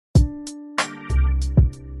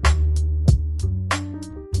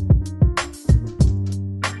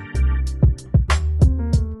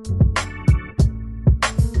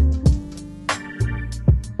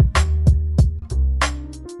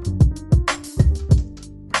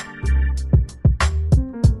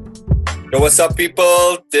Yo, what's up,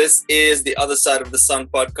 people? This is the Other Side of the Sun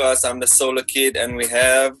podcast. I'm the Solar Kid, and we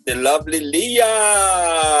have the lovely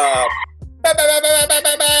Leah.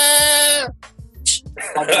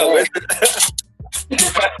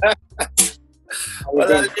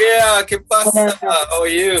 Hola, Leah. ¿Qué pasa? How are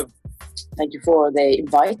you? Thank you for the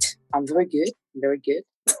invite. I'm very good. Very good.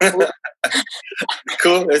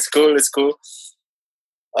 Cool. It's cool.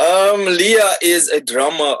 Leah is a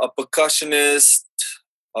drummer, a percussionist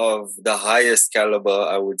of the highest caliber,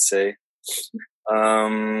 I would say.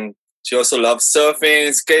 She also loves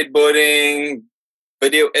surfing, skateboarding,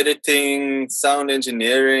 video editing, sound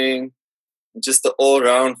engineering. Just an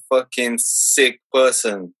all-round fucking sick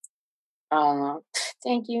person.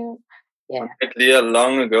 Thank you. Yeah. I met Leah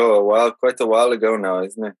long ago, quite a while ago now,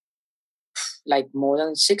 isn't it? Like more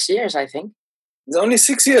than 6 years, I think. It's only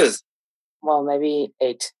 6 years. Well, maybe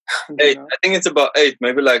 8. 8. I think it's about 8,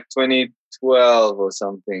 maybe like 2012 or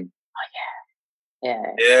something. Oh,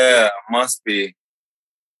 yeah. Yeah, must be.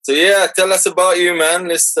 So yeah, tell us about you, man.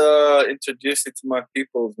 Let's introduce you to my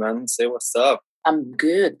peoples, man. Say what's up. I'm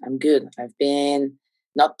good. I've been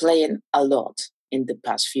not playing a lot in the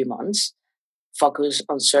past few months. Focus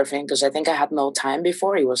on surfing because I think I had no time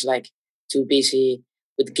before. It was like too busy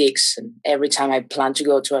with gigs, and every time I planned to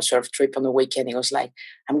go to a surf trip on the weekend, it was like,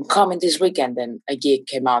 I'm coming this weekend. Then a gig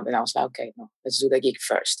came out, and I was like, okay, no, let's do the gig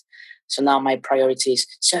first. So now my priority is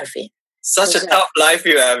surfing. Such a tough life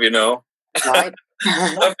you have, you know. Right?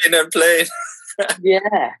 Surfing and playing.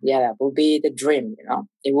 Yeah, that will be the dream, you know.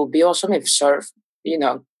 It would be awesome if surf,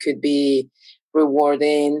 could be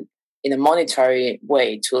rewarding in a monetary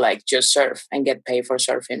way to like just surf and get paid for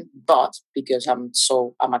surfing. But because I'm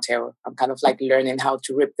so amateur, I'm kind of like learning how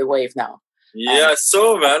to rip the wave now. Yeah, I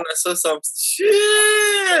saw some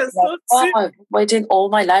shit. I've waited all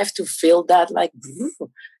my life to feel that, like,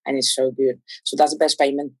 and it's so good. So that's the best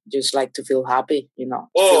payment, just like to feel happy, you know.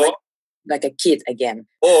 Or like a kid again.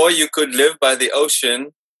 Or you could live by the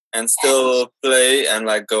ocean and still play and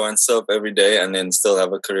like go and surf every day and then still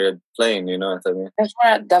have a career playing, you know what I mean?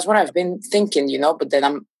 That's what I've been thinking, you know, but then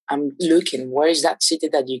I'm looking, where is that city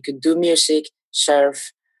that you could do music,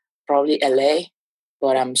 surf, probably LA,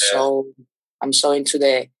 but I'm so into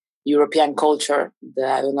the European culture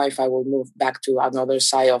that I don't know if I will move back to another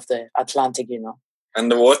side of the Atlantic, you know.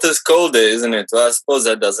 And the water's cold there, isn't it? Well, I suppose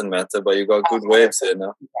that doesn't matter, but you got good waves here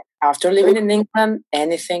now. After living in England,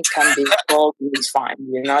 anything can be cold. It's fine.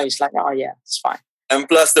 You know, it's like, oh yeah, it's fine. And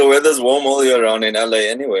plus the weather's warm all year round in LA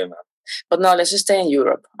anyway, man. But no, let's just stay in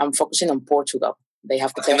Europe. I'm focusing on Portugal. They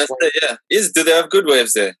have the best waves. Yeah. Do they have good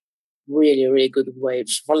waves there? Really, really good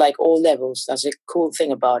waves for like all levels. That's a cool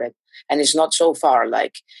thing about it. And it's not so far.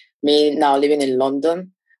 Like me now living in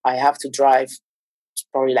London, I have to drive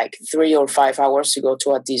probably like 3 or 5 hours to go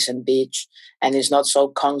to a decent beach, and it's not so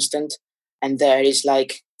constant. And there is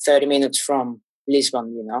like 30 minutes from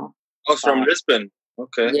Lisbon, you know. Oh, from Lisbon.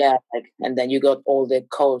 Okay. Yeah, and then you got all the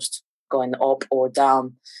coast going up or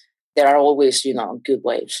down. There are always, you know, good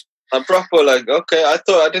waves. A proper okay. I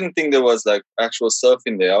didn't think there was like actual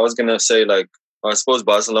surfing there. I was gonna say like, I suppose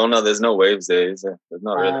Barcelona, there's no waves there, is there? There's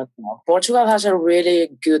not really. No. Portugal has a really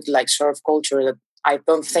good like surf culture that I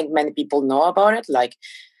don't think many people know about it. Like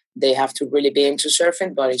they have to really be into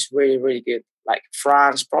surfing, but it's really, really good. Like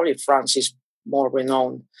France is more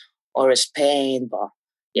renowned, or Spain, but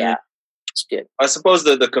yeah, it's good. I suppose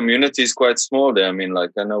that the community is quite small there. I mean,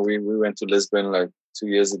 like I know we went to Lisbon like 2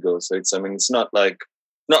 years ago, so it's not like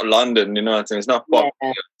not London, you know what I mean? It's not popular.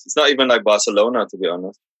 Yeah. It's not even like Barcelona, to be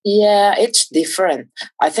honest. Yeah, it's different.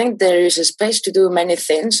 I think there is a space to do many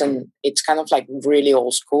things, and it's kind of like really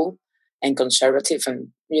old school and conservative, and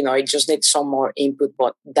you know, it just needs some more input,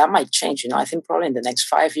 but that might change. You know, I think probably in the next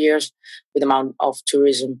 5 years, with the amount of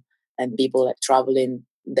tourism and people like traveling,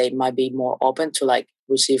 they might be more open to like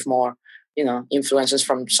receive more, you know, influences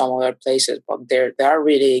from some other places. But there are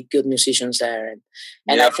really good musicians there, and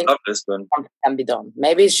yeah, I think Lisbon can be done.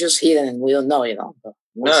 Maybe it's just hidden and we don't know, you know. But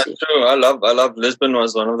we'll see. True. I love Lisbon.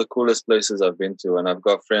 Was one of the coolest places I've been to, and I've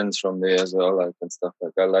got friends from there as well, like and stuff.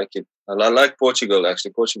 Like I like it. I like Portugal.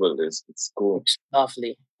 Actually, Portugal it's cool. It's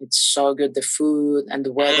lovely. It's so good. The food and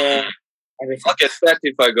the weather, everything. I'll get fat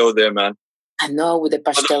if I go there, man. I know, with the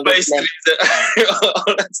pastel. The pastries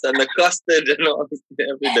and the custard and all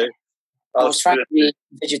every day. I was trying to be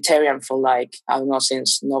vegetarian for like, I don't know,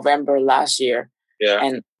 since November last year. Yeah.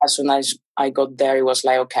 And as soon as I got there, it was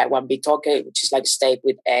like, okay, one bitoque, which is like steak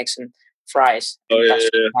with eggs and fries. Oh, yeah.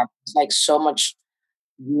 It's like so much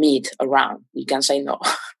meat around. You can say no.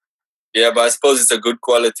 Yeah, but I suppose it's a good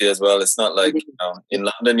quality as well. It's not like, you know, in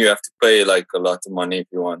London you have to pay like a lot of money if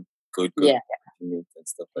you want good meat and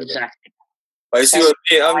stuff like that. But you see what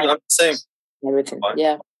me, I'm the same. Everything.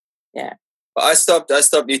 Yeah. Yeah. But I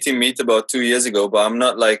stopped eating meat about 2 years ago, but I'm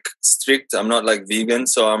not like strict. I'm not like vegan.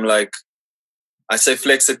 So I'm like, I say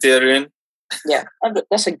flexitarian. Yeah.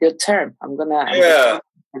 That's a good term. I'm gonna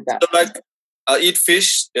so like, I'll eat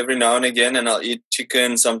fish every now and again, and I'll eat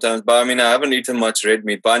chicken sometimes. But I mean, I haven't eaten much red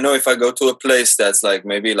meat. But I know if I go to a place that's like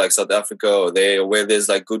maybe like South Africa or where there's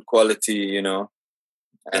like good quality, you know,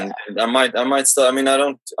 and I might start. I mean,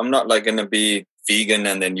 I'm not like gonna be vegan,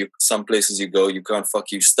 and then some places you go, you can't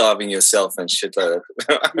you starving yourself and shit like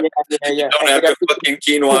that. You don't have your fucking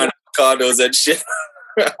quinoa and avocados and shit.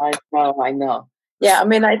 I know. Yeah, I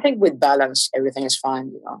mean, I think with balance, everything is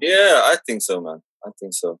fine, you know. Yeah, I think so, man. I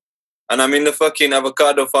think so. And I mean, the fucking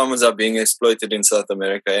avocado farmers are being exploited in South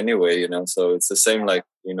America anyway, you know. So it's the same like,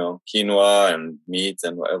 you know, quinoa and meat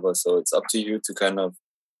and whatever. So it's up to you to kind of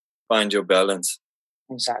find your balance.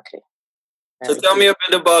 Exactly. So tell me a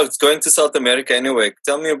bit about going to South America anyway.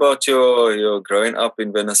 Tell me about your growing up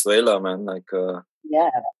in Venezuela, man. Like,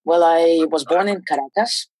 yeah. Well, I was born in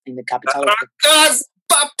Caracas, in the capital. Caracas!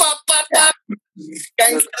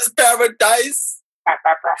 Gangster's paradise.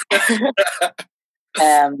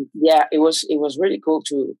 Yeah, it was really cool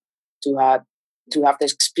to have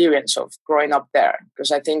this experience of growing up there,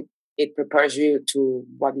 because I think it prepares you to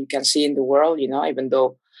what you can see in the world, you know, even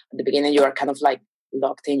though at the beginning you are kind of like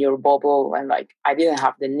locked in your bubble, and like I didn't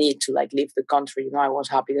have the need to like leave the country, you know. I was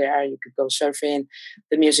happy there. You could go surfing,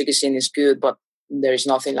 the music scene is good, but there is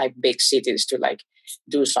nothing like big cities to like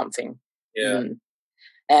do something. Yeah.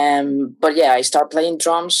 But yeah, I started playing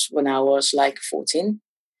drums when I was like 14.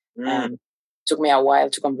 Took me a while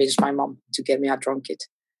to convince my mom to get me a drum kit,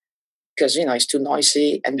 because you know it's too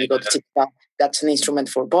noisy, and you go to TikTok, that's an instrument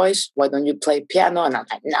for boys. Why don't you play piano? And I'm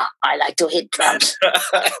like, no, I like to hit drums.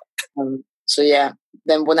 So yeah,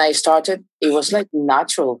 then when I started, it was like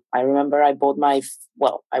natural. I remember I bought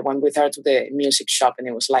I went with her to the music shop, and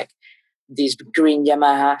it was like this green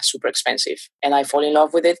Yamaha, super expensive, and I fall in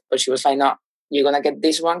love with it. But she was like, no, you're gonna get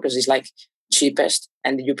this one because it's like cheapest,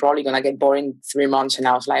 and you're probably gonna get bored in 3 months. And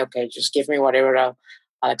I was like, okay, just give me whatever, I'll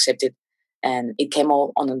accept it. And it came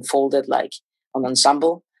all unfolded like on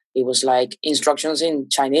ensemble. It was like instructions in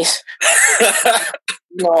Chinese.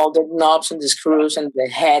 You know, all the knobs and the screws and the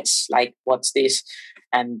heads, like what's this?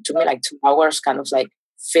 And it took me like 2 hours kind of like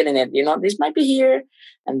feeling it, you know, this might be here.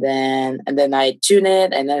 And then I tune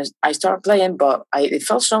it, and then I start playing, but it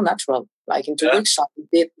felt so natural. Like in 2 weeks I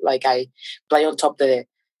did, like I play on top the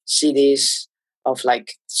CDs of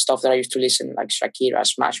like stuff that I used to listen, like Shakira,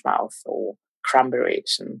 Smash Mouth, or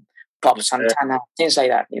Cranberries and Pop Santana, things like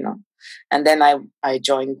that, you know. And then I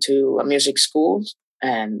joined to a music school,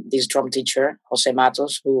 and this drum teacher, Jose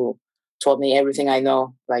Matos, who taught me everything I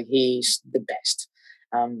know. Like he's the best.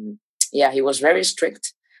 Yeah, he was very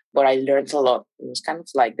strict, but I learned a lot. It was kind of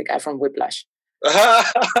like the guy from Whiplash. Well,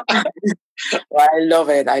 I love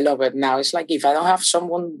it. I love it. Now it's like if I don't have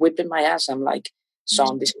someone whipping my ass, I'm like so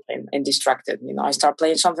undisciplined and distracted. You know, I start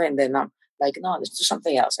playing something, and then I'm like, no, let's do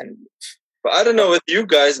something else. And but I don't know with you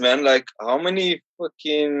guys, man. Like, how many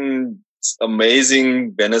fucking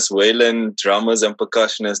amazing Venezuelan drummers and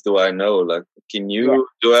percussionists do I know? Like, fucking you,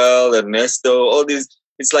 Joel, Ernesto, all these.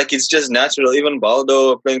 It's like it's just natural. Even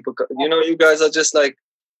Baldo playing percussion. You know, you guys are just like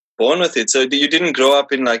born with it. So you didn't grow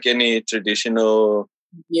up in like any traditional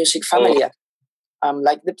music family. I'm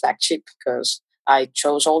like the black sheep because I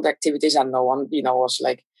chose all the activities, and no one, you know, was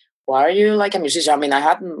like, why are you like a musician? I mean, I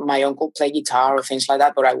had my uncle play guitar or things like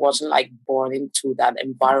that, but I wasn't like born into that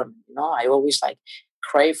environment. You know, I always like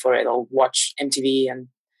crave for it, or watch MTV and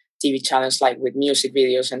TV channels like with music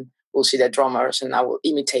videos, and we'll see the drummers and I will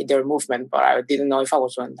imitate their movement, but I didn't know if I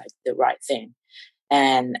was doing like the right thing.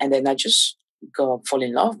 And then I just fall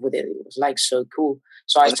in love with it. It was like so cool.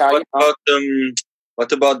 So I started.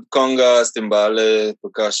 What about congas, timbales,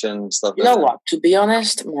 percussion, stuff you know what? To be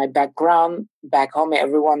honest, my background back home,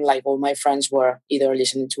 everyone, like all my friends, were either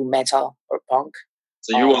listening to metal or punk.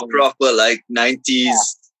 So you were proper like 90s. Yeah.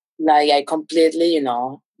 Like I completely, you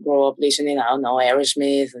know, grew up listening, I don't know,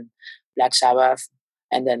 Aerosmith and Black Sabbath,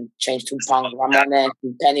 and then changed to punk, Ramones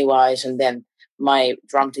and Pennywise. And then my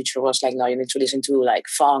drum teacher was like, no, you need to listen to like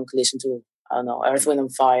funk, listen to, I don't know, Earth, Wind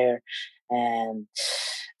and Fire and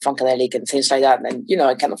Funkadelic and things like that. And, you know,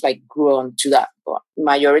 I kind of like grew on to that. But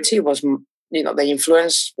majority was, you know, the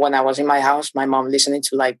influence when I was in my house, my mom listening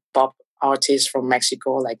to like pop artists from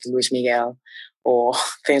Mexico, like Luis Miguel or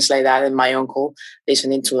things like that. And my uncle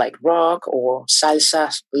listening to like rock or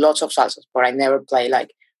salsa, lots of salsas. But I never play like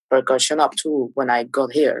percussion up to when I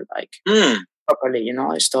got here, like properly, you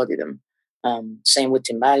know, I studied them. Same with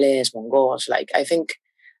timbales, bongos. Like, I think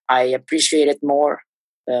I appreciated more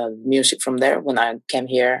music from there when I came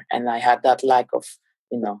here, and I had that lack of,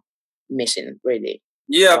 missing really.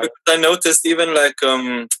 Yeah, because I noticed even like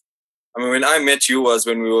when I met you was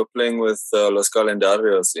when we were playing with Los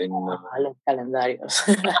Calendarios in Los Calendarios.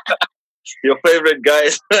 your favorite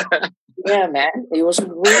guys. Yeah, man, it was a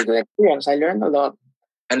really good experience. I learned a lot.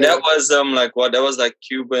 And that was like what? That was like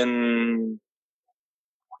Cuban,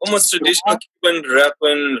 almost traditional Cuban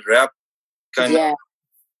rap kind of.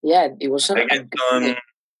 Yeah, it was a reggaeton.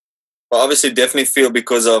 Well, obviously, definitely feel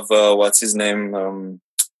because of what's his name,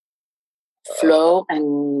 Flo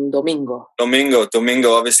and Domingo.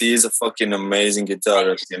 Domingo, obviously, he's a fucking amazing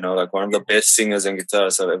guitarist. Like one of the best singers and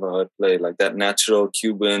guitarists I've ever heard play. Like that natural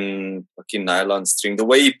Cuban fucking nylon string. The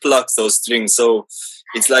way he plucks those strings, so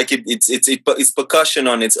it's like it's percussion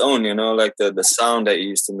on its own. Like the sound that he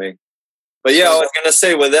used to make. But yeah, I was gonna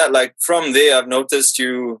say with that, like from there, I've noticed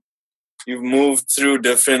you've moved through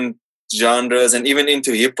different genres and even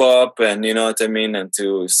into hip hop, and you know what I mean, and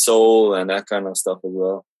to soul and that kind of stuff as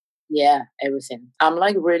well. Yeah, everything. I'm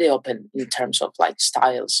like really open in terms of like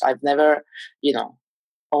styles. I've never,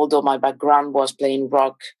 although my background was playing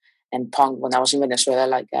rock and punk when I was in Venezuela,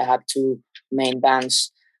 like I had two main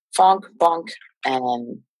bands, funk, punk,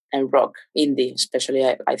 and rock, indie, especially.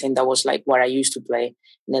 I think that was like what I used to play.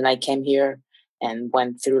 And then I came here and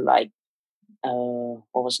went through like,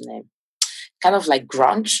 what was the name? Kind of like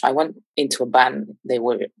grunge. I went into a band. They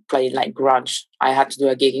were playing like grunge. I had to do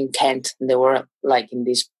a gig in Kent, and they were like in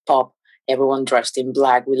this pub. Everyone dressed in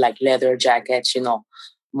black with like leather jackets,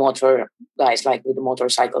 motor guys like with the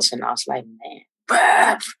motorcycles, and I was like,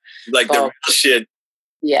 man, like the real shit.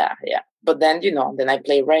 Yeah. But then then I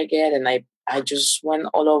play reggae, and I just went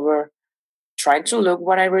all over, trying to look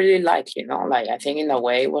what I really like. Like I think in a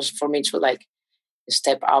way it was for me to like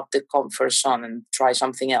step out the comfort zone and try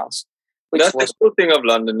something else. That's the cool thing of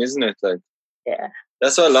London, isn't it? Like, yeah,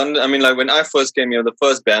 that's why London. I mean, like when I first came here, the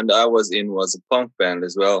first band I was in was a punk band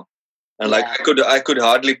as well, and like I could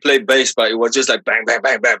hardly play bass, but it was just like bang, bang,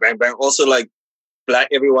 bang, bang, bang, bang. Also, like black,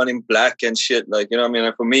 everyone in black and shit. Like what I mean,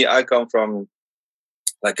 like, for me, I come from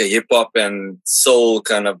like a hip hop and soul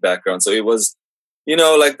kind of background, so it was,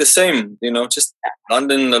 like the same. Just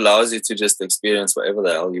London allows you to just experience whatever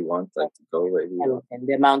the hell you want, like to go where you want. And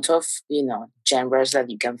the amount of genres that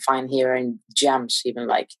you can find here in jams, even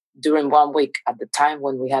like during 1 week at the time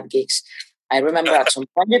when we had gigs, I remember at some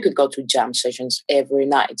point you could go to jam sessions every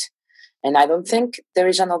night, and I don't think there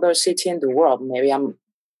is another city in the world. Maybe I'm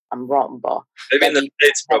wrong, but maybe in the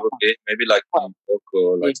States probably, maybe like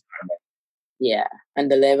or like. Yeah, and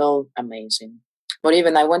the level amazing. But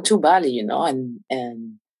even I went to Bali, and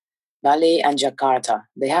Bali and Jakarta.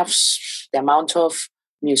 They have the amount of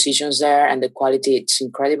musicians there, and the quality, it's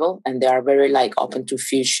incredible. And they are very like open to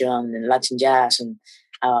fusion and Latin jazz and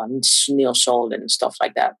neo soul and stuff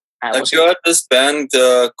like that. Have you heard this band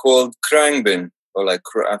called Khruangbin? Or like,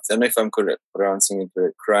 I don't know if I'm correct pronouncing it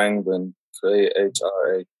correct. Khruangbin, Khra.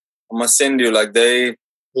 I must send you like they.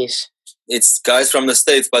 Yes. It's guys from the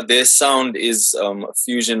States, but their sound is a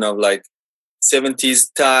fusion of like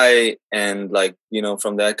 70s Thai and like,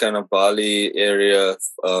 from that kind of Bali area,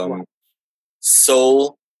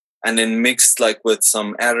 soul, and then mixed like with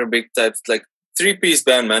some Arabic types, like 3-piece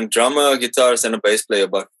band, man, drummer, guitarist, and a bass player,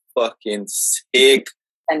 but fucking sick.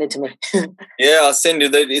 Send it to me. Yeah, I'll send you.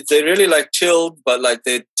 They really like chilled, but like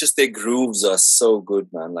their grooves are so good,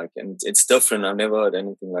 man. Like, and it's different. I've never heard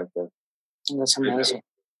anything like that. That's amazing.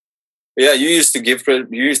 Yeah, you used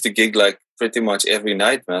to gig like pretty much every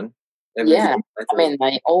night, man. I mean,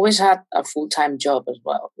 I always had a full-time job as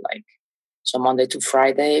well. Like, so Monday to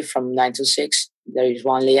Friday from 9 to 6, there is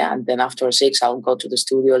one Leah, and then after 6, I'll go to the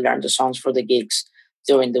studio, learn the songs for the gigs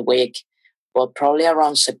during the week. But probably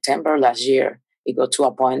around September last year, it got to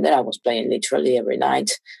a point that I was playing literally every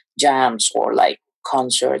night, jams or like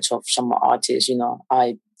concerts of some artists.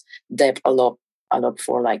 I did a lot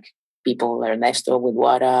for like people, Ernesto with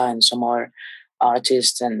Wara and some other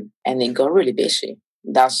artists, and it got really busy.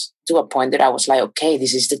 That's to a point that I was like, okay,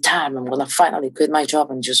 this is the time. I'm gonna finally quit my job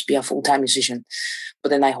and just be a full-time musician. But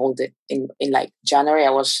then I hold it in like January. I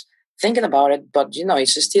was thinking about it, but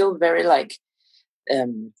it's still very like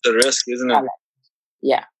the risk, isn't it?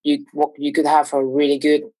 Yeah, you could have a really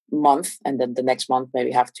good month, and then the next month maybe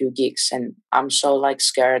have 2 gigs, and I'm so like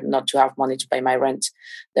scared not to have money to pay my rent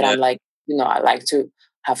that I'm like, I like to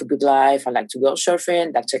have a good life. I like to go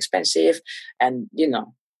surfing. That's expensive, and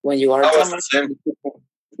when you are a drummer,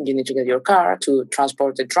 you need to get your car to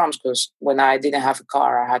transport the drums, because when I didn't have a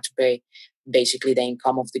car, I had to pay basically the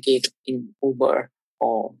income of the gig in Uber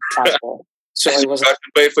or transport. So it was. You have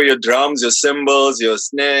to pay for your drums, your cymbals, your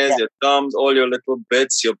snares, your toms, all your little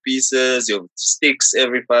bits, your pieces, your sticks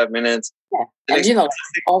every 5 minutes. Yeah, and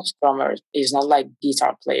all drummers is not like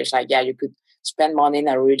guitar players. Like, you could spend money in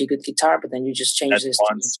a really good guitar, but then you just change this.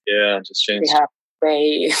 Just change. You have to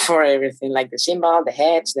pay for everything, like the cymbal, the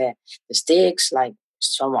heads, the sticks, like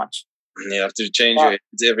so much. And you have to change your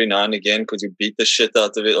heads every now and again because you beat the shit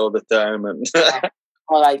out of it all the time. And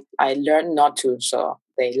well, I learned not to, so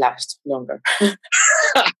they last longer.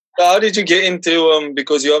 How did you get into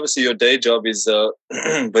because you obviously your day job is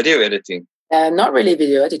video editing? Not really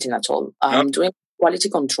video editing at all. I'm doing quality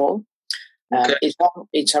control. Okay.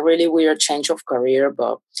 It's a really weird change of career,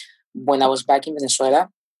 but when I was back in Venezuela,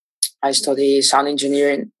 I studied sound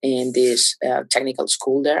engineering in this technical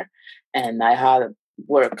school there, and I had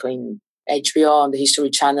work in HBO on the History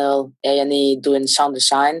Channel, A&E, doing sound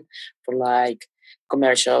design for like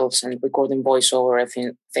commercials and recording voiceover,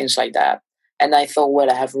 things like that. And I thought, well,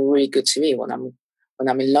 I have a really good CV. When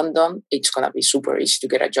I'm in London, it's gonna be super easy to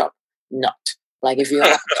get a job. Not like if you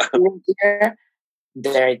have here,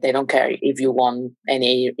 they don't care if you won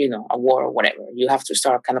any award or whatever. You have to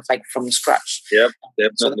start kind of like from scratch. Yep,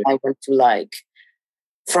 definitely. So I went to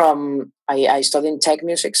I studied in tech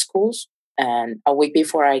music schools, and a week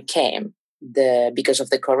before I came, because of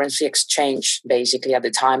the currency exchange, basically at the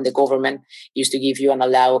time the government used to give you an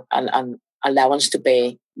allowance to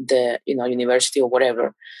pay the university or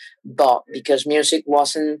whatever, but because music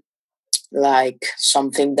wasn't like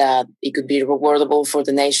something that it could be rewardable for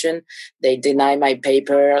the nation, they denied my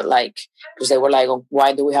paper, like because they were like, oh,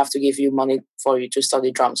 why do we have to give you money for you to study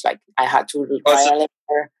drums? Like I had to write a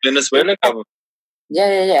letter. Venezuela government.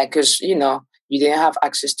 Yeah, because you didn't have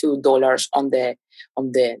access to dollars on the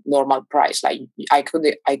normal price. Like I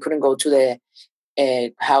couldn't go to the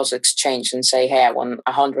house exchange and say, hey, I want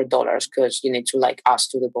 $100 because you need to like ask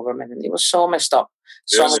to the government, and it was so messed up.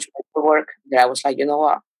 So much paperwork that I was like, you know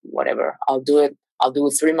what, whatever, I'll do it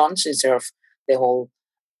 3 months instead of the whole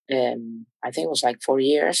I think it was like 4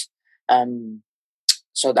 years.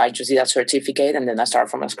 So I just did a certificate, and then I started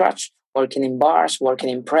from scratch, working in bars, working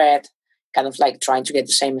in Pret, kind of like trying to get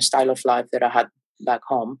the same style of life that I had back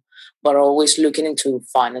home, but always looking into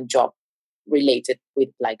find a job related with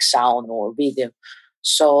like sound or video.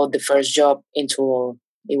 So the first job it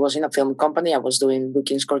was in a film company. I was doing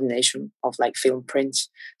bookings coordination of like film prints.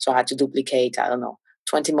 So I had to duplicate,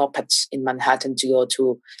 20 mopeds in Manhattan to go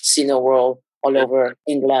to Cineworld all over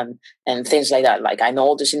England and things like that. Like I know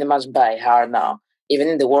all the cinemas by heart now. Even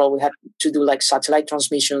in the world, we had to do like satellite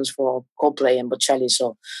transmissions for Coldplay and Bocelli.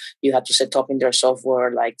 So you had to set up in their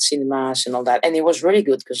software like cinemas and all that. And it was really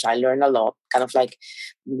good because I learned a lot, kind of like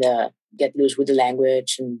get loose with the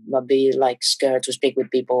language and not be like scared to speak with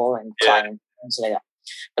people and clients and things like that.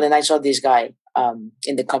 But then I saw this guy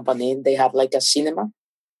in the company. They had like a cinema,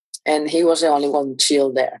 and he was the only one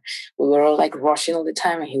chill there. We were all like rushing all the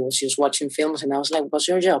time, and he was just watching films. And I was like, what's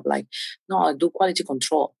your job? Like, no, I do quality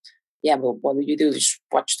control. Yeah, but what do? Just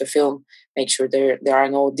watch the film, make sure there are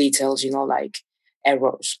no details, like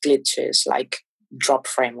errors, glitches, like drop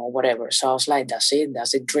frame or whatever. So I was like, that's it.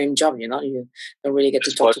 That's a dream job, you don't really get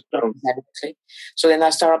to talk to them directly. So then I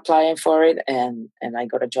started applying for it, and I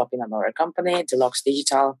got a job in another company, Deluxe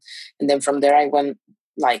Digital. And then from there I went,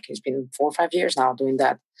 like, it's been 4 or 5 years now doing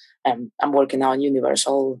that. I'm working now in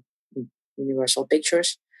Universal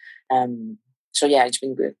Pictures. So yeah, it's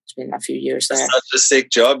been good. It's been a few years there. It's such a sick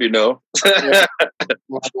job, Yeah.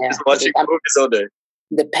 Just watching movies all day.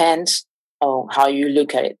 Depends on how you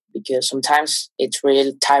look at it, because sometimes it's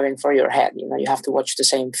really tiring for your head. You have to watch the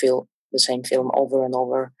same film over and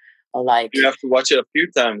over. Or like you have to watch it a few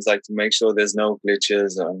times, like to make sure there's no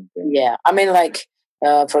glitches or anything. Yeah, I mean, like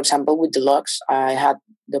for example, with Deluxe, I had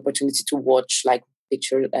the opportunity to watch like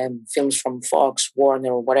picture films from Fox,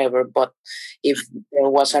 Warner, or whatever. But if there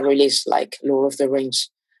was a release like Lord of the Rings,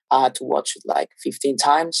 I had to watch it like 15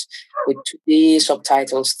 times with 2D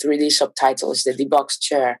subtitles, 3D subtitles, the debug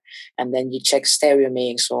chair, and then you check stereo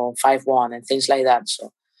mix or 5.1 and things like that. So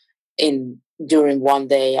during one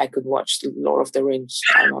day, I could watch Lord of the Rings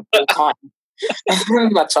full time.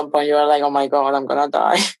 At some point, you are like, oh my God, I'm gonna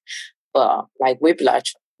die. But like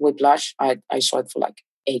Whiplash, I saw it for like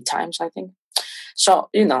 8 times, I think. So,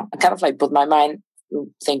 I kind of like put my mind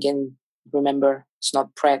thinking, remember, it's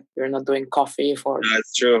not Pret. You're not doing coffee for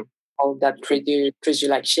that's true. All that treats you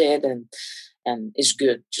like shit, and it's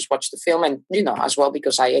good. Just watch the film, and as well,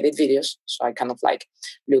 because I edit videos, so I kind of like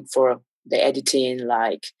look for the editing,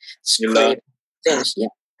 like script things. Yeah,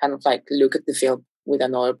 kind of like look at the film with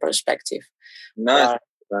another perspective. Nice.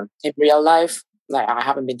 In real life, like I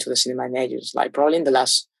haven't been to the cinema in ages. Like probably in the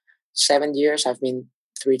last 7 years, I've been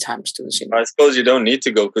 3 times to the cinema. I suppose you don't need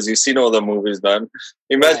to go because you've seen all the movies, man.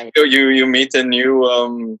 Imagine you meet a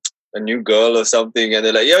new girl or something, and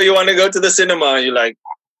they're like, "Yo, you want to go to the cinema?" You're like,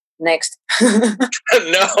 "Next."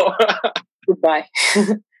 No. Goodbye.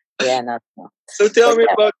 Yeah, no. So tell me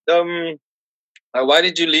about why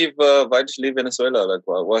did you leave? Why did you leave Venezuela? Like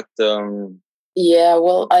what? Yeah,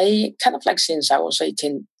 well, I kind of like since I was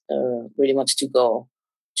 18, really wanted to go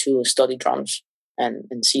to study drums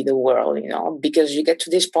and see the world, because you get to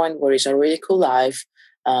this point where it's a really cool life.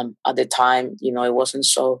 At the time, it wasn't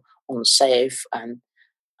so unsafe and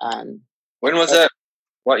when was that?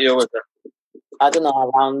 What year was that? I don't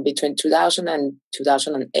know, around between 2000 and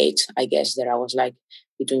 2008, I guess, that I was like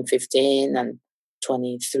between 15 and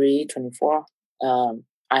 23, 24.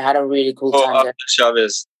 I had a really cool time after there.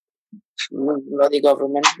 Chavez. The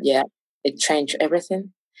government, yeah, it changed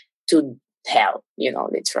everything to hell,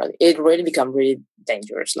 literally. It really became really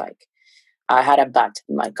dangerous. Like, I had a bat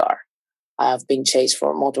in my car. I've been chased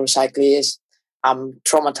for motorcyclists. I'm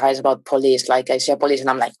traumatized about police. Like, I see a police and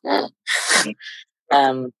I'm like,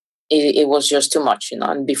 it was just too much,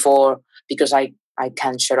 and before, because I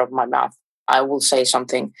can't shut up my mouth, I will say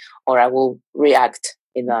something or I will react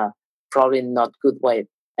in a probably not good way.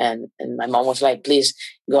 And my mom was like, "Please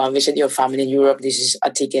go and visit your family in Europe. This is a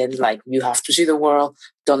ticket. Like, you have to see the world.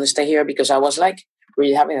 Don't stay here." Because I was like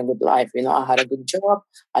really having a good life. I had a good job.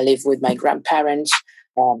 I lived with my grandparents.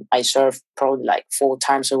 I served probably like 4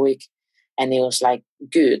 times a week, and it was like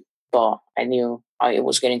good. But I knew it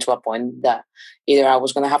was getting to a point that either I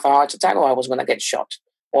was going to have a heart attack or I was going to get shot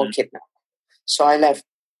or kidnapped. So I left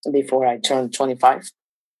before I turned 25.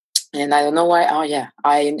 And I don't know why. Oh, yeah.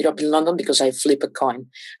 I ended up in London because I flipped a coin.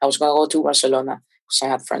 I was going to go to Barcelona because I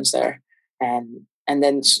had friends there. And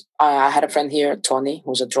then I had a friend here, Tony,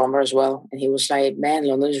 who's a drummer as well. And he was like, "Man,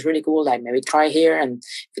 London is really cool. Like, maybe try here. And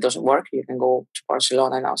if it doesn't work, you can go to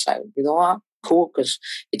Barcelona." And I was like, "You know what? Cool, because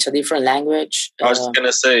it's a different language." I was just going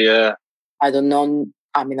to say, yeah. I don't know.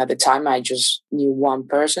 I mean, at the time, I just knew one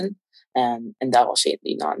person and that was it,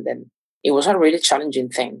 and then it was a really challenging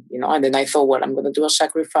thing, and then I thought, well, I'm going to do a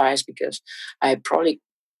sacrifice because I probably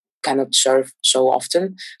cannot serve so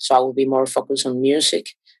often. So I will be more focused on music.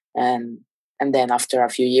 And then after a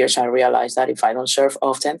few years, I realized that if I don't serve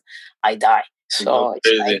often, I die. So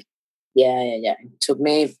it's like, yeah. It took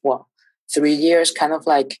me, 3 years kind of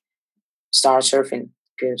like start surfing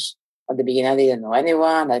because at the beginning I didn't know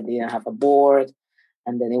anyone. I didn't have a board.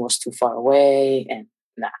 And then it was too far away. And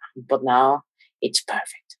but now it's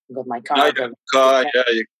perfect. Got my car.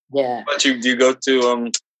 Yeah. But you go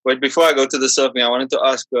to wait, before I go to the surfing, I wanted to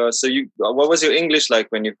ask. So what was your English like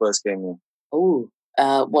when you first came here? Oh,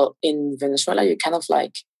 well, in Venezuela, you kind of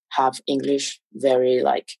like have English very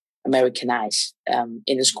like Americanized.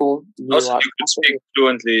 In the school, you could speak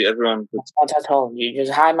fluently. Everyone could. Not at all. You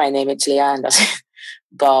just, "Hi, my name is Leah," and that's it.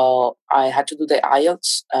 But I had to do the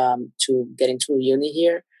IELTS to get into uni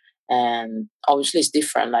here. And obviously it's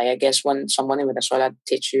different. Like, I guess when someone in Venezuela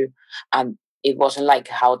teach you, and it wasn't like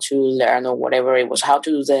how to learn or whatever, it was how to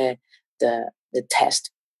do the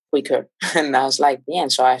test quicker. And I was like, yeah.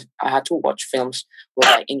 And so I had to watch films with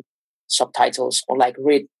like subtitles or like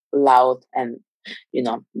read loud and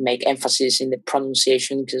make emphasis in the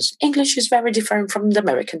pronunciation because English is very different from the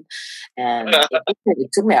American. And it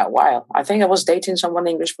took me a while. I think I was dating someone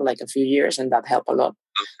English for like a few years, and that helped a lot.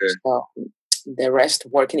 Okay. So the rest,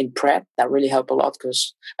 working in prep, that really helped a lot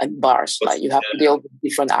because at bars, like, you have to deal with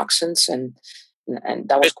different accents, and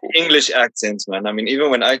that was cool. English accents, man. I mean,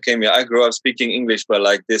 even when I came here, I grew up speaking English, but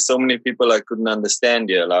like, there's so many people I couldn't understand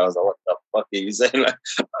here. Like, I was like, "What the fuck are you saying?"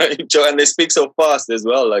 Like, and they speak so fast as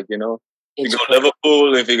well. Like, if you go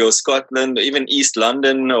Liverpool, if you go Scotland, even East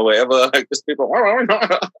London or wherever, like, there's people.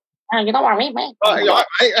 You know what I mean, man?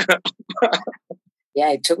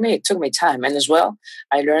 Yeah, it took me time, and as well,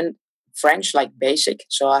 I learned French like basic.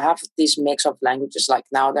 So I have this mix of languages. Like,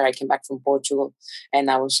 now that I came back from Portugal,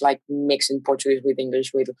 and I was like mixing Portuguese with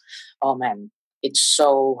English with, oh man, it's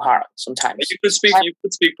so hard sometimes. You could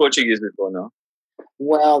speak Portuguese before, no?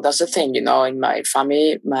 Well, that's the thing, in my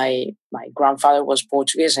family, my grandfather was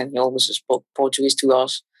Portuguese, and he always spoke Portuguese to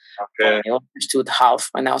us. Okay. He understood half,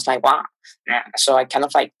 and I was like, wow. So I kind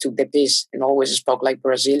of like took the piece and always spoke like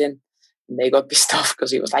Brazilian. And they got pissed off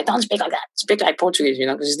because he was like, "Don't speak like that. Speak like Portuguese,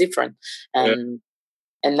 because it's different." And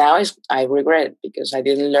now I regret it because I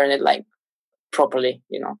didn't learn it like properly.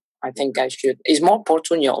 I think I should. It's more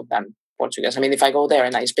Portuñol than Portuguese. I mean, if I go there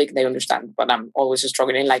and I speak, they understand. But I'm always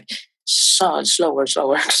struggling like so slower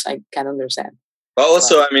because I can't understand. But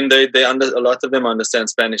also, I mean, a lot of them understand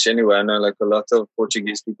Spanish anyway. I know, like, a lot of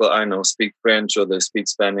Portuguese people I know speak French or they speak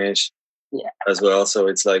Spanish as well. So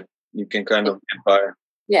it's like you can kind of get by.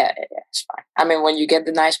 Yeah, it's fine. I mean, when you get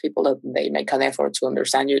the nice people that they make an effort to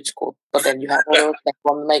understand you, it's cool. But then you have others that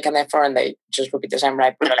won't make an effort and they just repeat the same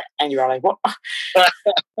right, and you're like, what?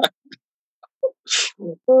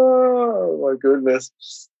 Oh my goodness.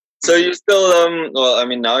 So you still well, I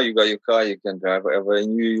mean, now you got your car, you can drive wherever,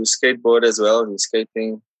 and you skateboard as well. You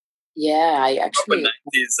skating. Yeah, I actually.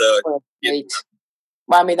 90s.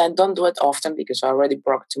 Well, I mean, I don't do it often because I already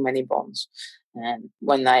broke too many bones. And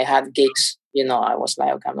when I had gigs, I was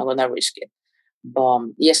like, okay, I'm not gonna risk it. But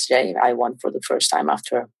yesterday, I won for the first time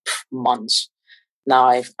after months. Now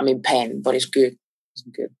I'm in pain, but it's good. It's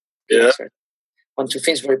good. Yeah. Went to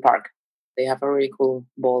Finsbury Park. They have a really cool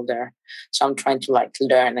ball there, so I'm trying to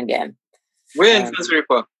learn again. Where in Finsbury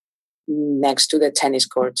Park? Next to the tennis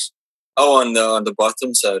courts. Oh, on the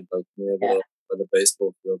bottom side, like near the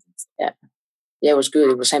baseball field. Yeah, it was good.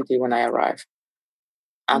 It was empty when I arrived.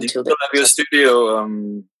 Do you still have your studio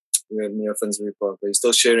near Finsbury Park? Are you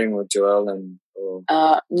still sharing with Joel and?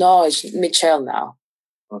 No, it's Michelle now.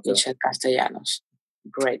 Okay. Michelle Castellanos,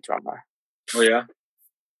 great drummer. Oh yeah.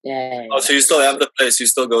 Yeah. Oh, so you still have the place? You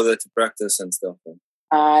still go there to practice and stuff? Then?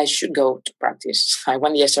 I should go to practice. I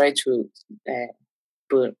went yesterday to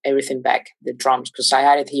put everything back, the drums, because I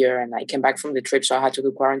had it here and I came back from the trip, so I had to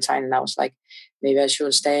do quarantine. And I was like, maybe I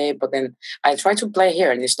should stay. But then I tried to play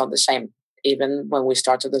here, and it's not the same. Even when we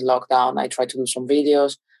started the lockdown, I tried to do some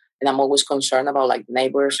videos, and I'm always concerned about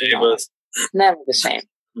neighbors. Never the same.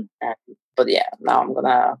 But yeah, now I'm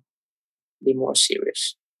gonna be more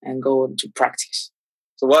serious and go to practice.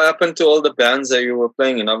 So what happened to all the bands that you were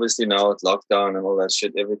playing in? Obviously now with lockdown and all that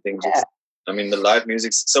shit, everything just, I mean, the live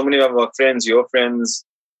music, so many of our friends, your friends.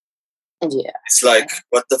 Yeah. It's like,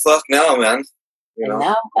 what the fuck now, man? And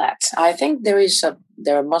now that, I think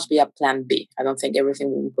there must be a plan B. I don't think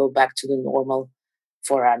everything will go back to the normal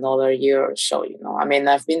for another year or so, I mean,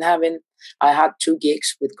 I had 2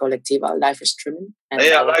 gigs with Colectiva live streaming. And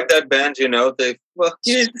I like that band, they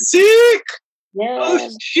fucking sick. Yeah. Oh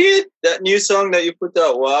shit! That new song that you put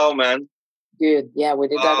out, wow, man. Good. Yeah, we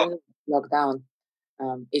did that in lockdown.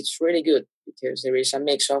 It's really good because there is a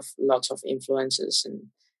mix of lots of influences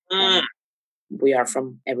and we are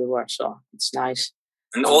from everywhere, so it's nice.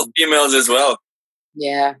 And all females as well.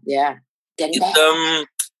 Yeah. The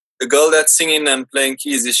girl that's singing and playing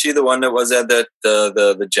keys, is she the one that was at that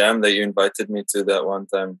the jam that you invited me to that one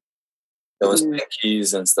time? That was playing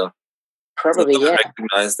keys and stuff. Probably, yeah.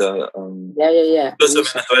 Recognize the yeah. She's from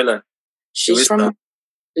Venezuela. She's from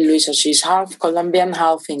Luisa. She's half Colombian,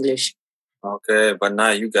 half English. Okay, but now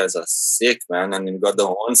you guys are sick, man, and you got the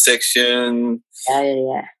horn section.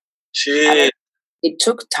 Yeah. Shit. It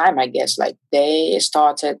took time, I guess. They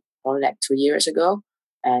started probably 2 years ago,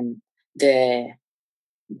 and the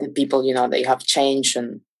people, they have changed,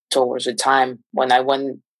 and towards the time when I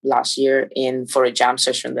went last year in for a jam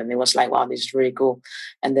session, then it was like, wow, this is really cool.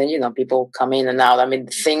 And then people come in and out. I mean,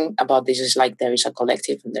 the thing about this is there is a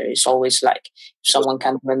collective, and there is always if someone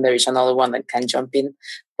can win, there is another one that can jump in.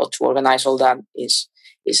 But to organize all that is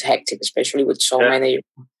hectic, especially with so many,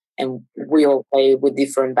 and we all play with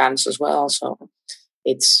different bands as well, so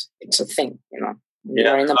it's a thing.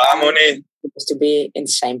 You're in a band, supposed to be in the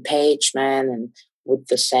same page, man, and with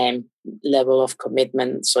the same level of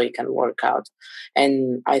commitment so you can work out.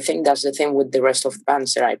 And I think that's the thing with the rest of the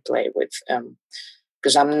bands that I play with,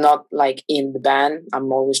 because I'm not in the band.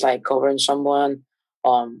 I'm always covering someone,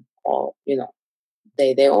 or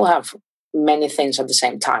they all have many things at the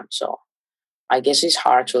same time, so I guess it's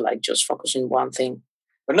hard to just focus on one thing.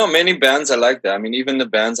 But not many bands are like that. I mean, even the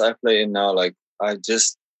bands I play in now,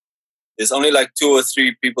 there's only 2 or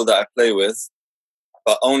 3 people that I play with.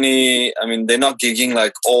 But they're not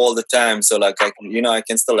gigging all the time. So I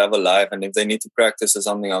can still have a live, and if they need to practice or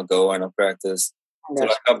something, I'll go and I'll practice. So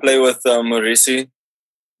I play with Maurici.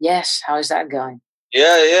 Yes, how is that going?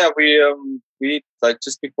 Yeah. We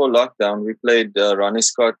just before lockdown, we played Ronnie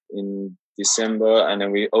Scott in December, and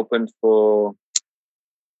then we opened for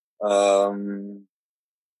I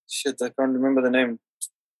can't remember the name.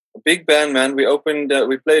 A big band, man. We opened.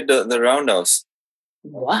 We played the Roundhouse.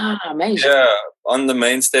 Wow, amazing. Yeah, on the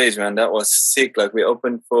main stage, man. That was sick. We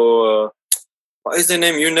opened for what is their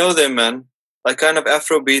name? You know them, man. Kind of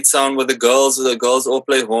Afrobeat sound with the girls. The girls all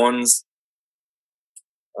play horns.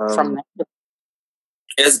 From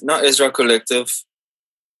not Ezra Collective.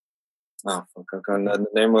 Oh, fuck, the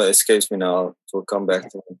name escapes me now. It will come back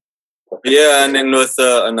to me. Yeah, and then with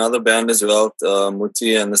another band as well,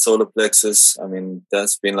 Muti and the Solar Plexus. I mean,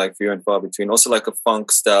 that's been few and far between. Also a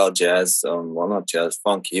funk style jazz, not jazz,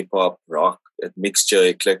 funk, hip hop, rock, mixture,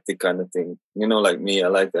 eclectic kind of thing. Like me, I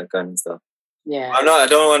like that kind of stuff. Yeah. I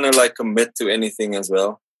don't want to commit to anything as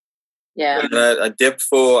well. Yeah. And I dipped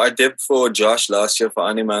for Josh last year for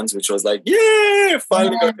Animans, which was like, yeah,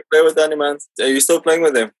 finally got to play with Animans. Are you still playing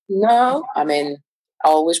with him? No, I mean,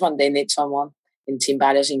 always when they need someone in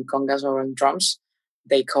timbales, in congas, or in drums,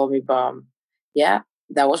 they call me. But yeah,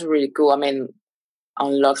 that was really cool. I mean,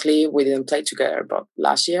 unluckily we didn't play together, but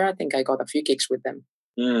last year I think I got a few gigs with them.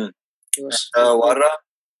 Mm. It was Wara?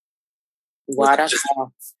 Wara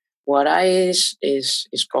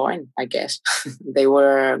is going, I guess. They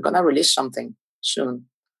were gonna release something soon.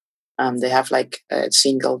 They have like a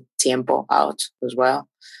single Tiempo out as well.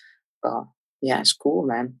 But yeah, it's cool,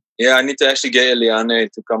 man. Yeah, I need to actually get Eliane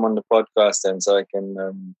to come on the podcast, and so I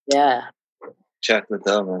can chat with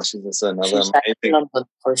her, man. She's also another amazing. But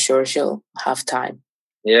for sure, she'll have time.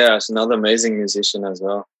 Yeah, she's another amazing musician as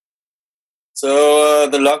well. So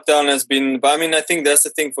the lockdown has been, but I mean, I think that's the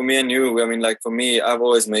thing for me and you. I mean, like for me, I've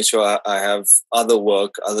always made sure I have other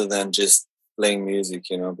work other than just playing music,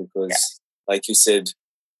 you know, because like you said,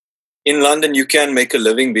 in London, you can make a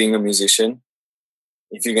living being a musician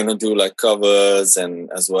if you're going to do like covers and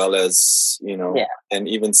as well as, you know, and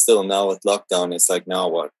even still now with lockdown, it's like, now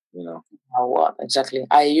what, you know? Now what, exactly.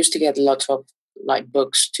 I used to get lots of like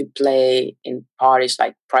books to play in parties,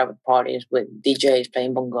 like private parties with DJs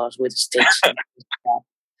playing bongos with sticks.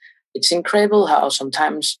 It's incredible how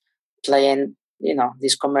sometimes playing, you know,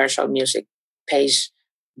 this commercial music pays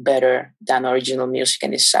better than original music,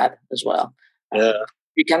 and it's sad as well. Yeah.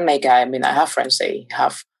 You can make, I mean, I have friends, they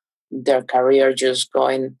have their career just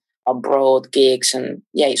going abroad, gigs, and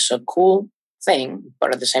yeah, it's a cool thing.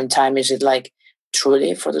 But at the same time, is it like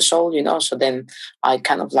truly for the soul, you know? So then I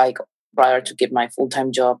kind of like rather to keep my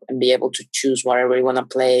full-time job and be able to choose what I really want to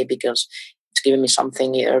play, because it's giving me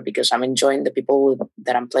something, either because I'm enjoying the people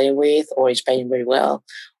that I'm playing with, or it's paying very well,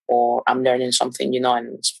 or I'm learning something, you know,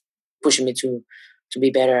 and it's pushing me to be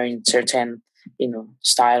better in certain, you know,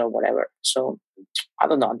 style or whatever. So I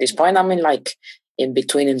don't know. At this point, I'm in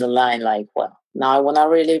between in the line. Like, well, now I want to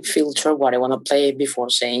really filter what I want to play before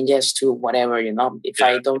saying yes to whatever, you know. If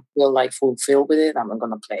I don't feel like fulfilled with it, I'm not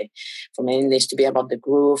going to play. For me, it needs to be about the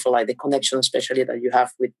groove, or like the connection, especially that you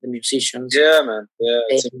have with the musicians. Yeah, man. Yeah,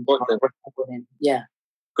 it's important. Yeah.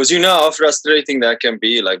 Because you know how frustrating that can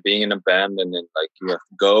be, like being in a band and then like you have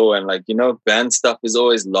to go and like, you know, band stuff is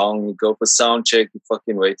always long. You go for sound check, you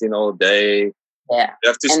fucking waiting all day. Yeah. You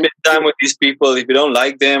have to spend time with these people. If you don't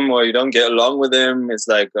like them or you don't get along with them, it's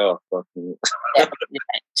like, oh, fuck me.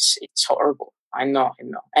 It's horrible. I know.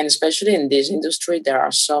 And especially in this industry, there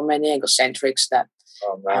are so many egocentrics that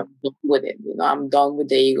I'm done with it. You know, I'm done with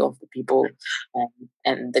the ego of the people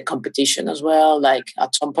and the competition as well. Like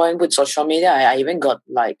at some point with social media, I even got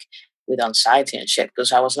like with anxiety and shit,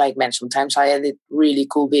 because I was like, man, sometimes I edit really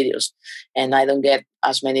cool videos and I don't get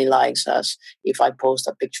as many likes as if I post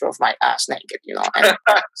a picture of my ass naked, you know, and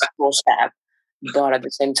it's so sad. But at the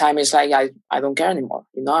same time, it's like I don't care anymore.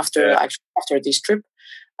 You know, after this trip,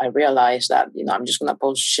 I realized that, you know, I'm just gonna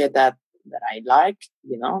post shit that I like,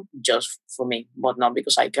 you know, just for me, but not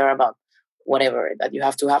because I care about whatever, that you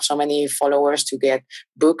have to have so many followers to get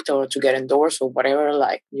booked or to get endorsed or whatever.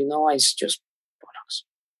 Like, you know, it's just products.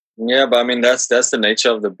 Yeah, but I mean that's the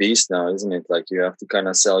nature of the beast now, isn't it? Like you have to kind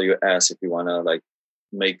of sell your ass if you want to like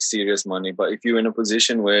make serious money. But if you're in a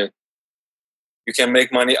position where you can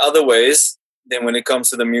make money other ways, then when it comes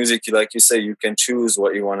to the music, like you say, you can choose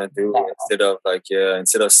what you want to do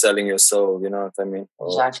instead of selling your soul. You know what I mean?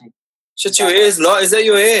 Exactly. Shit, your hair is long. Is that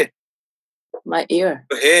your hair? My ear.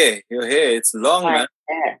 Your hair. It's long, man.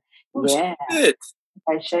 Hair. Oh, yeah. Shit.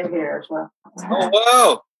 I shave here as well. Oh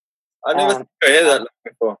wow! I never seen your hair that long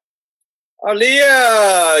before. Oh,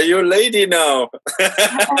 Leah, you're a lady now.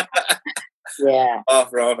 Yeah. Oh,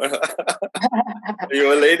 bro.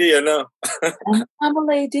 You're a lady or no? I'm a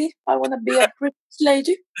lady. I want to be a princess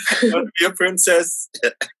lady. You want to be a princess?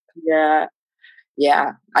 Yeah.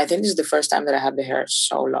 Yeah. I think this is the first time that I had the hair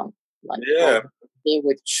so long. Like, me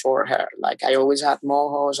with short hair. Like I always had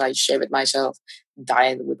mohawks. I shave it myself, dye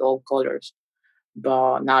it with all colors.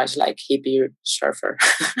 But now it's like hippie surfer.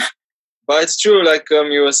 But it's true, like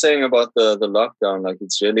you were saying about the lockdown, like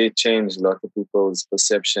it's really changed a lot of people's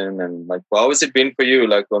perception. And like, how has it been for you?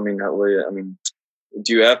 Like, I mean,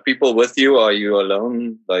 do you have people with you? Or are you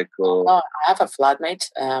alone? Like, I have a flatmate.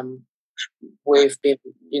 We've been,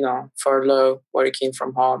 you know, furlough, working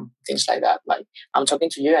from home, things like that. Like I'm talking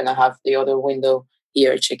to you, and I have the other window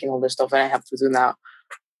here checking all the stuff that I have to do now.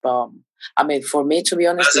 I mean, for me, to be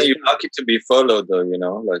honest, you're lucky to be furloughed, though. You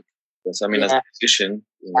know, like, because I mean, as a musician,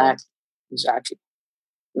 you know. Exactly.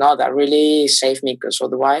 No, that really saved me, because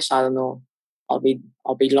otherwise, I don't know, I'll be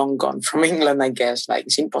long gone from England. I guess like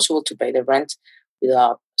it's impossible to pay the rent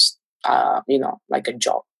without, you know, like a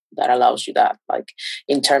job. that allows you that. Like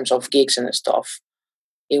in terms of gigs and stuff,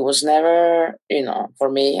 it was never, for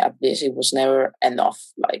me at least, it was never enough.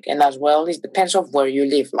 Like, and as well, it depends of where you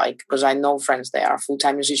live. Like, because I know friends, they are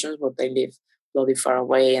full-time musicians, but they live bloody far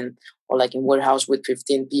away, and or like in warehouse with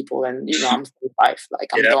 15 people, and I'm 45. Like,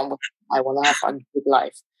 I'm done with. I want to have a good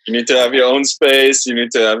life. You need to have your own space. You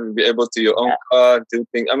need to be able to your own car, do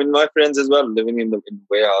things. I mean, my friends as well, living in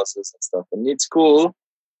warehouses and stuff, and it's cool.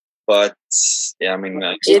 But yeah, I mean,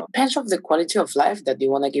 it depends on the quality of life that you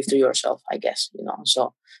want to give to yourself, I guess.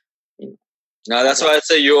 So. No, that's why I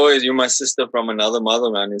say you're my sister from another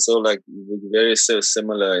mother, man. It's all like very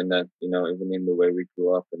similar in that, even in the way we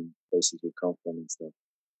grew up and places we come from and stuff.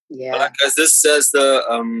 Yeah. But like,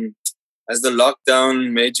 has the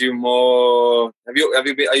lockdown made you more?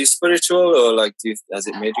 Are you spiritual, or like has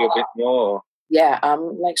it made you a bit more? Yeah,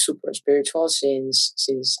 I'm like super spiritual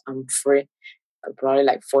since I'm free. Probably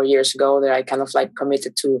like 4 years ago that I kind of like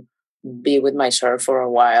committed to be with myself for a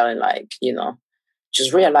while, and like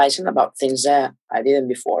just realizing about things that I didn't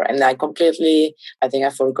before. And I think I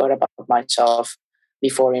forgot about myself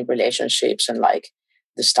before in relationships and like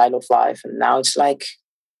the style of life. And now it's like,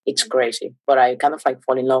 it's crazy. But I kind of like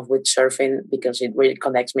fall in love with surfing because it really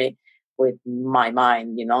connects me with my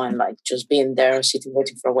mind, and like just being there, sitting,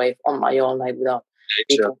 waiting for a wave on my own, like without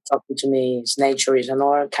people talking to me. It's nature is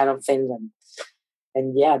another kind of thing.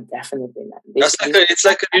 And yeah, definitely, man. It's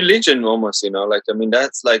like a religion almost, like, I mean,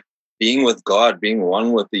 that's like being with God, being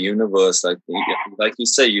one with the universe. Like you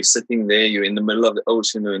say, you're sitting there, you're in the middle of the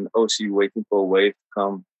ocean, or in the ocean, you're waiting for a wave to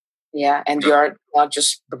come. Yeah, and you're not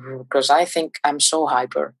just, because I think I'm so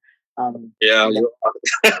hyper.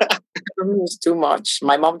 It's too much.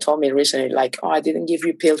 My mom told me recently, like, I didn't give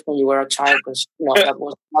you pills when you were a child because that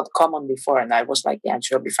was not common before. And I was like, yeah,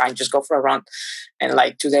 sure, be fine. Just go for a run. And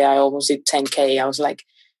like today, I almost did 10K. I was like,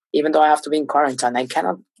 even though I have to be in quarantine, I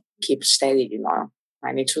cannot keep steady.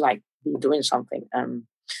 I need to like be doing something.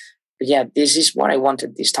 But yeah, this is what I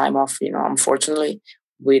wanted this time off. Unfortunately,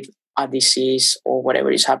 with a disease or whatever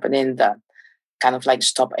is happening, that kind of like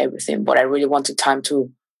stop everything. But I really wanted time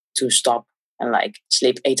to stop and like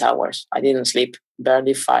sleep 8 hours. I didn't sleep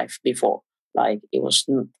barely 5 before. Like it was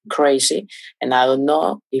crazy. And I don't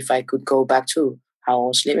know if I could go back to how I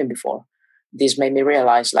was living before. This made me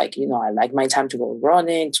realize like, I like my time to go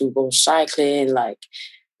running, to go cycling, like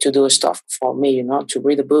to do stuff for me, to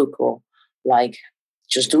read a book or like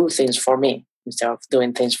just do things for me instead of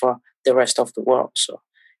doing things for the rest of the world. So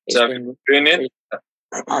it's been doing it.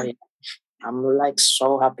 I'm like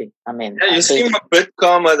so happy. I mean, you seem a bit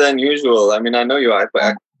calmer than usual. I mean, I know you're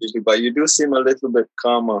hyperactive usually, but you do seem a little bit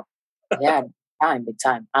calmer. Yeah, big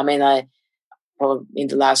time. I mean, in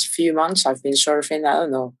the last few months, I've been surfing, I don't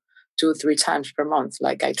know, 2-3 times per month.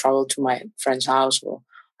 Like I travel to my friend's house, or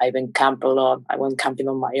I even camp a lot. I went camping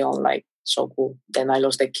on my own, like so cool. Then I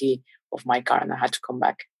lost the key of my car and I had to come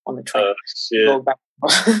back on the train. Go back.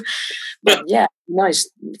 But yeah, it's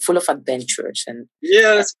full of adventures. And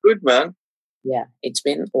yeah, it's good, man. Yeah, it's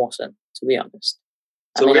been awesome, to be honest.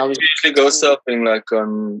 So where do you usually go surfing, like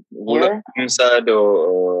on the side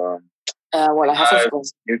or well, I have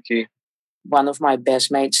Yuki. One of my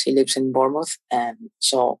best mates, he lives in Bournemouth, and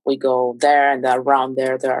so we go there, and around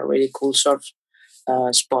there are really cool surf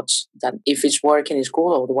spots that if it's working, it's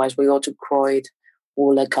cool. Otherwise, we go to Croyd,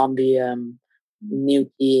 Ula, Camby,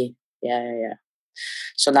 Newquay. Yeah.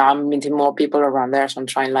 So now I'm meeting more people around there, so I'm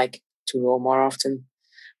trying like to go more often.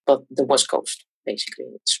 But the West Coast, basically,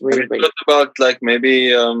 it's really great. What about like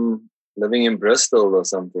maybe living in Bristol or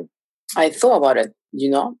something? I thought about it.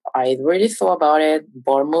 I really thought about it.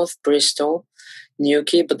 Bournemouth, Bristol,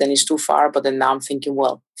 Newquay, but then it's too far. But then now I'm thinking,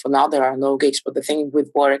 well, for now there are no gigs. But the thing with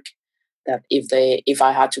work, that if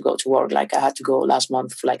I had to go to work, like I had to go last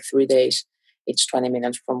month for like 3 days, it's 20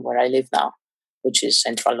 minutes from where I live now, which is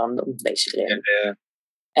central London, basically. Yeah.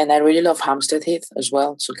 And I really love Hampstead Heath as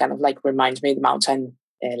well. So kind of like reminds me of the mountain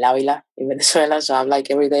La Vila in Venezuela. So I'm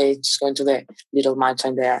like every day just going to the little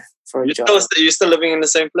mountain there for a job. You're still living in the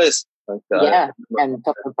same place? Like yeah, and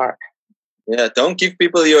Tottenham Park. Yeah, don't give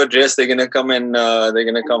people your address. They're gonna come and they're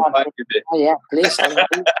gonna come find you there. Oh yeah, please. I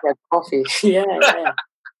want coffee. Yeah.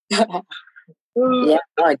 Yeah,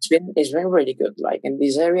 no, it's been really good. Like in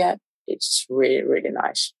this area, it's really, really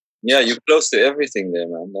nice. Yeah, you're close to everything there,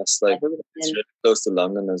 man. That's like it's really close to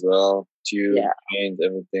London as well. Tube, trains,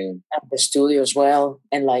 everything. At the studio as well,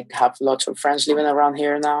 and like have lots of friends living around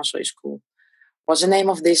here now, so it's cool. What's the name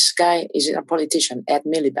of this guy? Is it a politician? Ed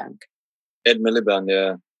Miliband. Ed Miliband,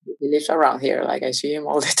 yeah. He lives around here. Like I see him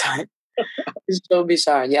all the time. It's so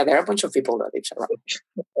bizarre. Yeah, there are a bunch of people that live around.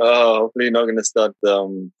 Oh, hopefully you're not going to start.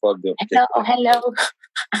 Hello.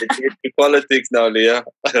 It's politics now, Leah.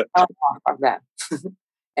 Oh, fuck that.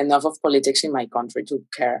 Enough of politics in my country to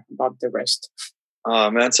care about the rest.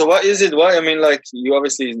 Oh man, so what is it? Why? I mean, like you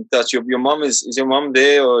obviously in touch. Your mom is your mom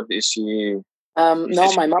there or is she?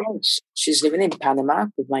 No, my mom she's living in Panama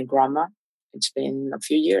with my grandma. It's been a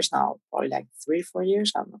few years now, probably like 3-4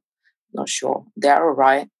 years. I'm not sure. They're all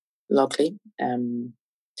right, luckily.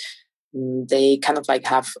 They kind of like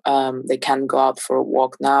have they can go out for a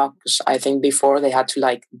walk now, because I think before they had to,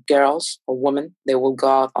 like, girls or women, they will go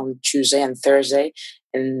out on Tuesday and Thursday,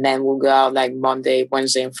 and men will go out like Monday,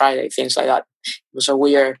 Wednesday, and Friday, things like that. It was a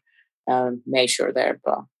weird measure there,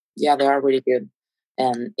 but yeah, they are really good.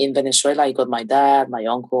 And in Venezuela, I got my dad, my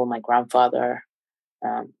uncle, my grandfather.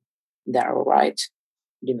 They're all right,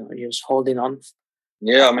 just holding on.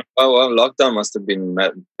 Yeah, I mean, lockdown must have been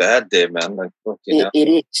bad there, man. Like, it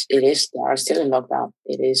is. They are still in lockdown.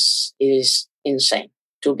 It is insane.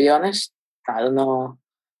 To be honest, I don't know.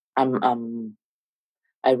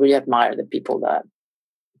 I really admire the people that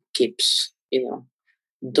keeps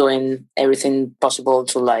doing everything possible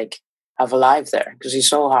to, like, have a life there, because it's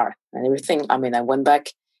so hard and everything. I mean, I went back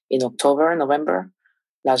in October, November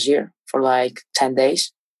last year for like 10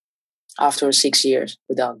 days after 6 years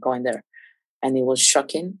without going there. And it was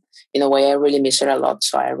shocking. In a way, I really miss it a lot.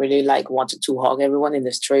 So I really, like, wanted to hug everyone in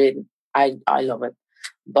the street. I love it.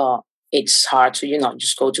 But it's hard to,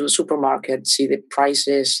 just go to the supermarket, see the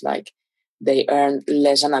prices, like, they earn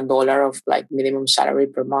less than $1 of, like, minimum salary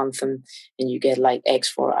per month, and you get like X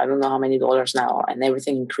for I don't know how many dollars now, and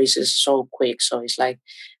everything increases so quick. So it's like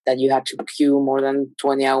that you have to queue more than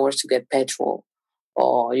 20 hours to get petrol,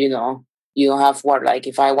 or you don't have what, like,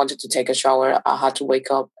 if I wanted to take a shower, I had to wake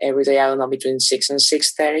up every day, I don't know, between 6 and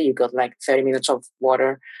 6:30. You got like 30 minutes of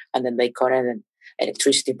water, and then they cut it, and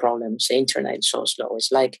electricity problems, internet so slow.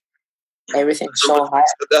 It's like everything's so high.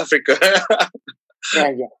 South Africa.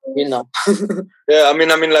 Yeah, Yeah, I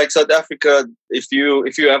mean, like South Africa, if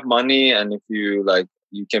you have money and if you like,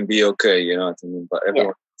 you can be okay. You know what I mean? But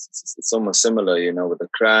everyone, it's almost similar. With the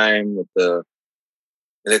crime, with the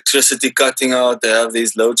electricity cutting out, they have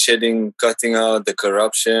these load shedding cutting out, the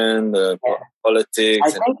corruption, the politics.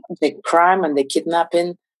 I think the crime and the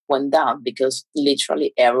kidnapping went down because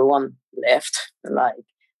literally everyone left. Like,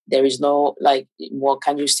 there is no, like, what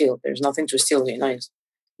can you steal? There's nothing to steal.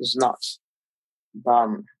 It's not. But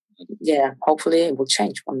yeah, hopefully it will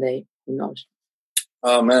change one day. Who knows?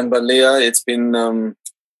 Oh man, but Leah, it's been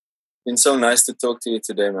so nice to talk to you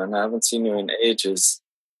today, man. I haven't seen you in ages.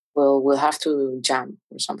 Well, we'll have to jam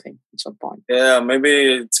or something at some point. Yeah, maybe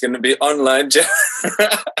it's gonna be online jam.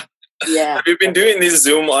 Yeah. Have you been doing these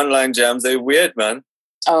Zoom online jams? They're weird, man.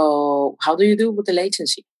 Oh, how do you do with the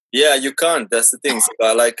latency? Yeah, you can't. That's the thing. So,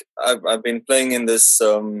 I've been playing in this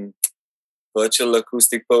virtual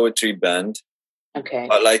acoustic poetry band. Okay.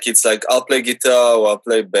 But like, it's like I'll play guitar or I'll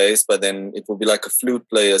play bass, but then it will be like a flute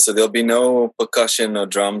player. So there'll be no percussion or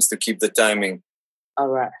drums to keep the timing. All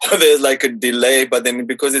right. There's like a delay, but then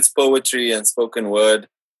because it's poetry and spoken word,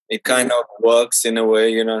 it kind of works in a way,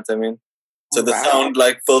 you know what I mean? So the sound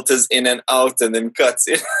like filters in and out and then cuts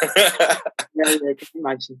in. Yeah, I can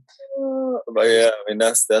imagine. But yeah, I mean,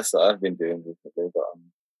 that's what I've been doing recently.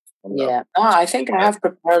 But yeah, I think I have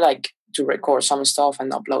prepared, like, to record some stuff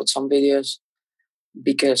and upload some videos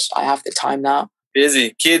because I have the time now.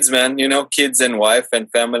 Busy kids, man. Kids and wife and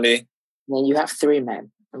family. And you have 3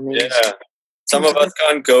 men. I mean, yeah. Some of us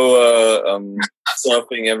can't go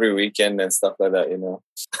surfing every weekend and stuff like that, Well,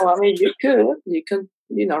 I mean, you could,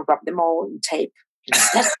 wrap them all in tape.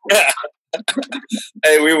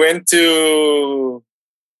 Hey, we went to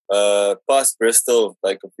past Bristol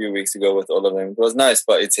like a few weeks ago with all of them. It was nice,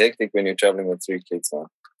 but it's hectic when you're traveling with 3 kids now.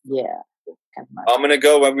 Yeah. I'm gonna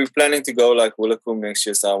go when we're planning to go like Woolacombe next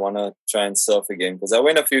year, so I wanna try and surf again because I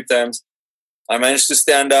went a few times. I managed to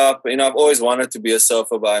stand up. I've always wanted to be a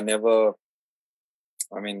surfer, but I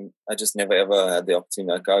just never ever had the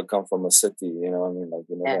opportunity. Like, I come from a city, Well,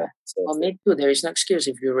 me too. There is no excuse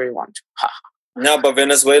if you really want to. No, but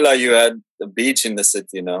Venezuela, you had a beach in the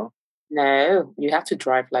city, no? No, you have to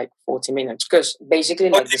drive like 40 minutes because basically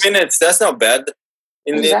 40 minutes. That's not bad.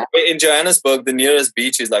 In Johannesburg, the nearest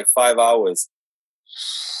beach is like 5 hours.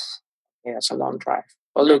 Yeah, it's a long drive.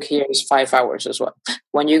 Well, look, here is 5 hours as well.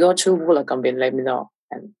 When you go to Woolacombe, let me know.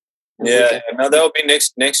 And now that will be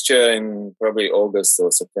next year in probably August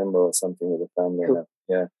or September or something with the family. Cool.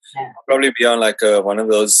 Yeah. I'll probably be on like one of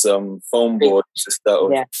those foam boards.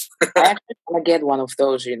 Yeah, I actually want to get one of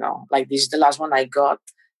those. Like, this is the last one I got,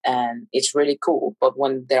 and it's really cool. But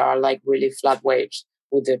when there are like really flat waves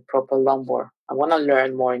with the proper longboard, I want to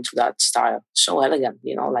learn more into that style. So elegant,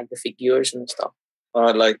 like the figures and stuff.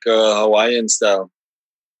 Like Hawaiian style.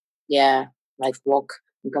 Yeah, like walk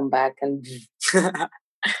and come back and.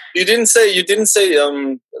 You didn't say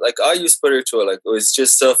like, are you spiritual? Like, or is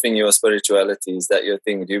just surfing your spirituality? Is that your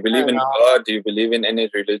thing? Do you believe in God? Do you believe in any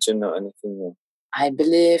religion or anything? I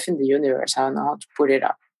believe in the universe. I don't know how to put it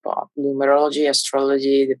up. But numerology,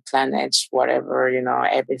 astrology, the planets, whatever,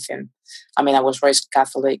 everything. I mean, I was raised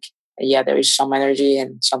Catholic. Yeah, there is some energy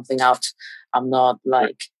and something out. I'm not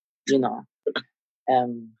like,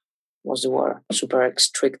 what's the word? Super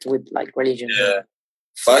strict with like religion. Yeah.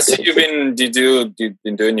 But I see you've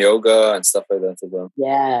been doing yoga and stuff like that as well.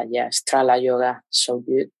 Yeah, Strala yoga, so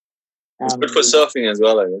good. It's good for surfing as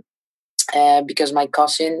well, I guess. Because my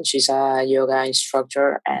cousin, she's a yoga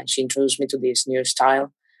instructor, and she introduced me to this new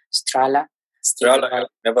style, Strala. Strala,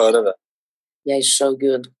 never heard of that. Yeah, it's so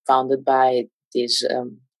good. Founded by this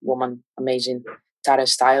woman, amazing, Tara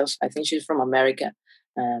Stiles. I think she's from America.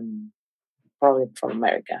 Probably from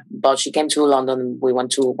America, but she came to London. We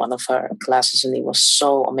went to one of her classes, and it was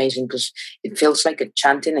so amazing because it feels like a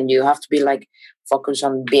chanting, and you have to be like focused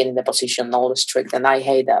on being in the position, all strict. And I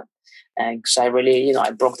hate that because I really,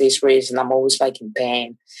 I broke this wrist, and I'm always like in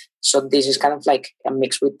pain. So this is kind of like a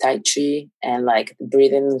mix with Tai Chi and like the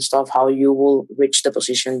breathing and stuff. How you will reach the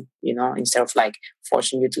position, instead of like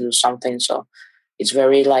forcing you to do something. So it's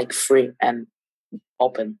very like free and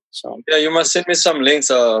open. So yeah, you must send me some links.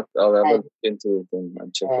 I'll have a look into it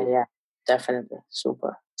and check it. Yeah, definitely.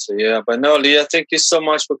 Super. So yeah, but no, Leah, thank you so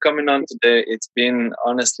much for coming on today. It's been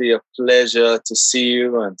honestly a pleasure to see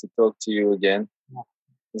you and to talk to you again. Yeah.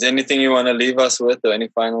 Is there anything you want to leave us with, or any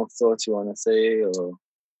final thoughts you want to say?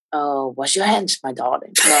 Or wash your hands, my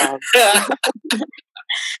darling. No.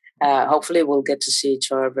 Hopefully we'll get to see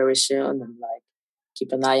each other very soon, and like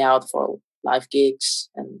keep an eye out for live gigs.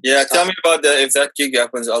 And yeah, stuff. Tell me about that. If that gig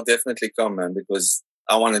happens, I'll definitely come, man, because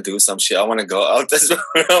I want to do some shit. I want to go out as well.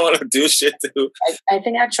 I want to do shit too. I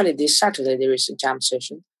think actually this Saturday there is a jam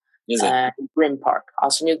session. Is it? In Green Park. I'll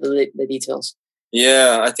send you the details.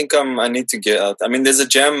 Yeah, I think I need to get out. I mean, there's a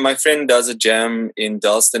jam. My friend does a jam in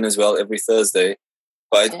Dalston as well every Thursday.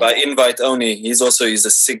 By invite only. He's a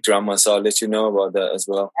sick drummer, so I'll let you know about that as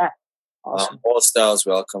well. Yeah, awesome. All styles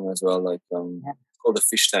welcome as well. Like called the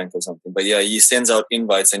Fish Tank or something. But yeah, he sends out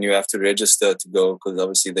invites and you have to register to go because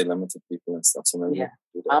obviously they're limited people and stuff. So maybe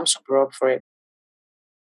I'm super up for it.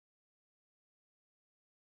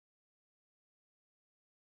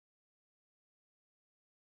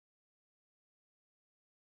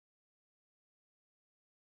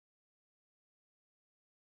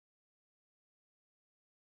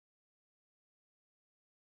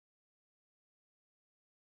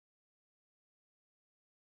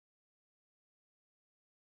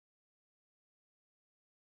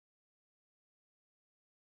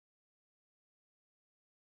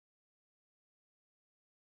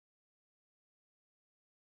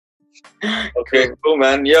 Okay, cool,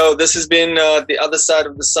 man. Yo, this has been the Other Side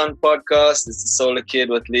of the Sun podcast. This is Solar Kid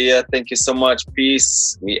with Leah. Thank you so much.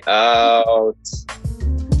 Peace. We out.